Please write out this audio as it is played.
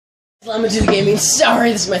Lemon to the gaming.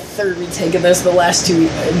 Sorry, this is my third retake of this. The last two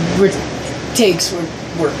takes were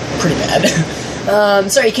pretty bad.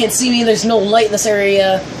 Sorry you can't see me. There's no light in this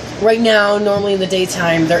area right now. Normally in the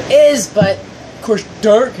daytime there is, but of course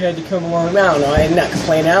dark had to come along. I don't know. I'm not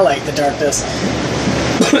complaining. I like the darkness.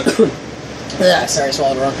 Sorry, I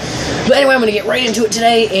swallowed it wrong. But anyway, I'm gonna get right into it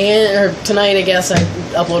today, or tonight, I guess. I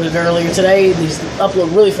uploaded earlier today. These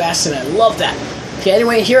upload really fast, and I love that. Okay,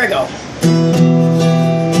 anyway, here I go.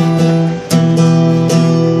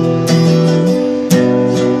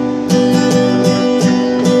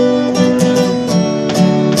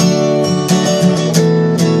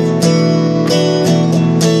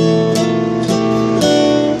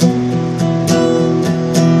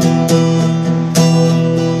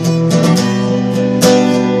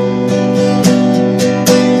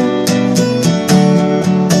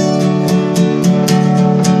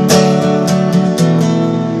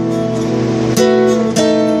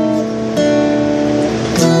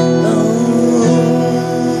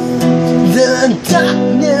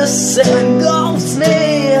 Darkness engulfs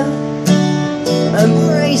me,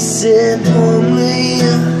 embracing only.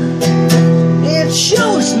 It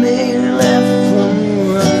shows me left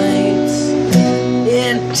from right.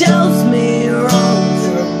 It tells me wrong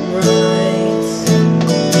from right.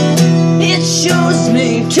 It shows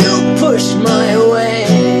me to push my way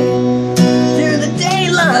through the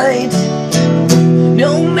daylight,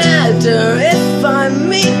 no matter if I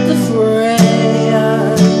meet the fray.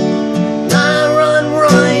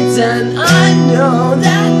 And I know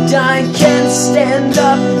that I can stand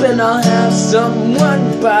up, and I'll have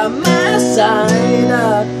someone by my side.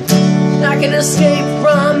 I can escape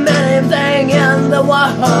from anything in the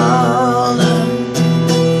world.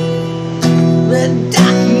 The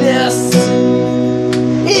darkness,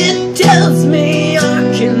 it tells me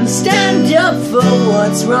I can stand up for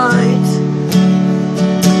what's right.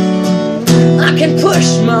 I can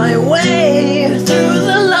push my way through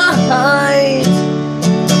the light.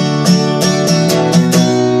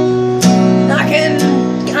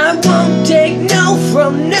 I won't take no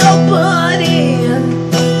from nobody.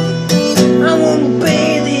 I won't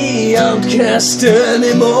be the outcast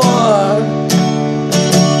anymore.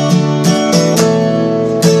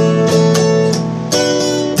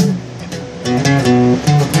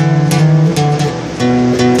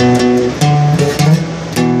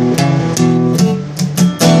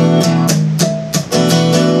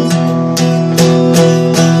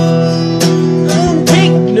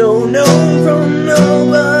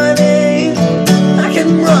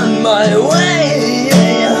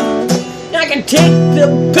 Take the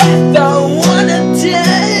path I wanna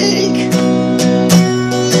take.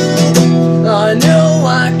 I know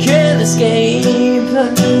I can escape.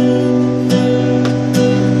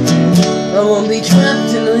 I won't be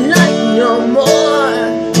trapped in the light no more.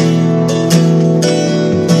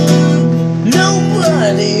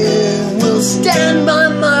 Nobody will stand by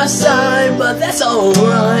my side, but that's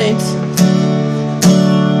alright.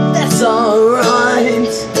 That's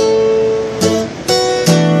alright.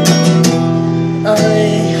 I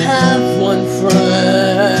have one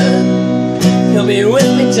friend, he'll be with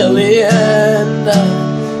me till the end.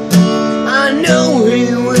 I know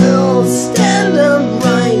he will stand up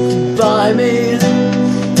right by me.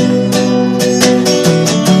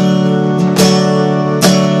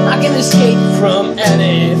 I can escape from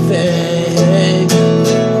anything.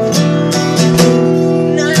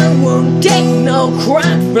 I won't take no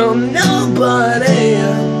crap from nobody.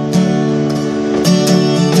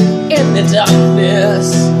 In the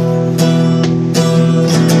darkness,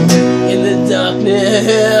 in the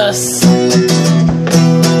darkness.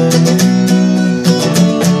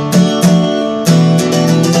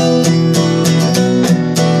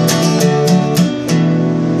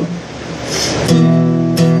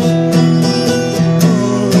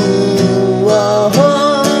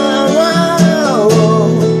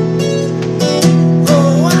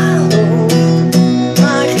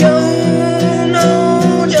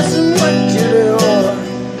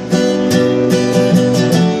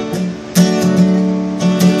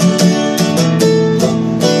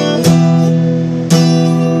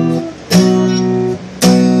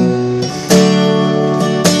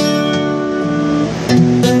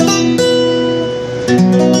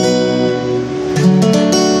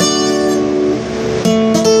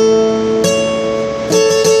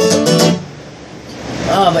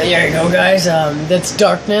 But there you go, guys. That's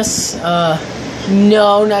Darkness.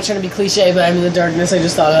 No, not trying to be cliche, but I'm in the darkness. I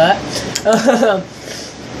just thought of that.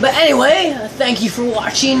 But anyway, thank you for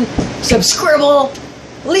watching. Subscribe,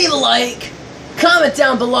 leave a like, comment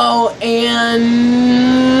down below, and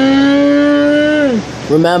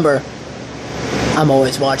remember, I'm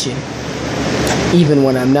always watching. Even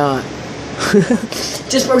when I'm not.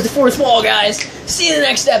 Just broke the fourth wall, guys. See you in the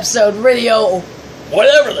next episode. Radio,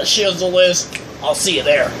 whatever the shizzle is. I'll see you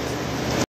there.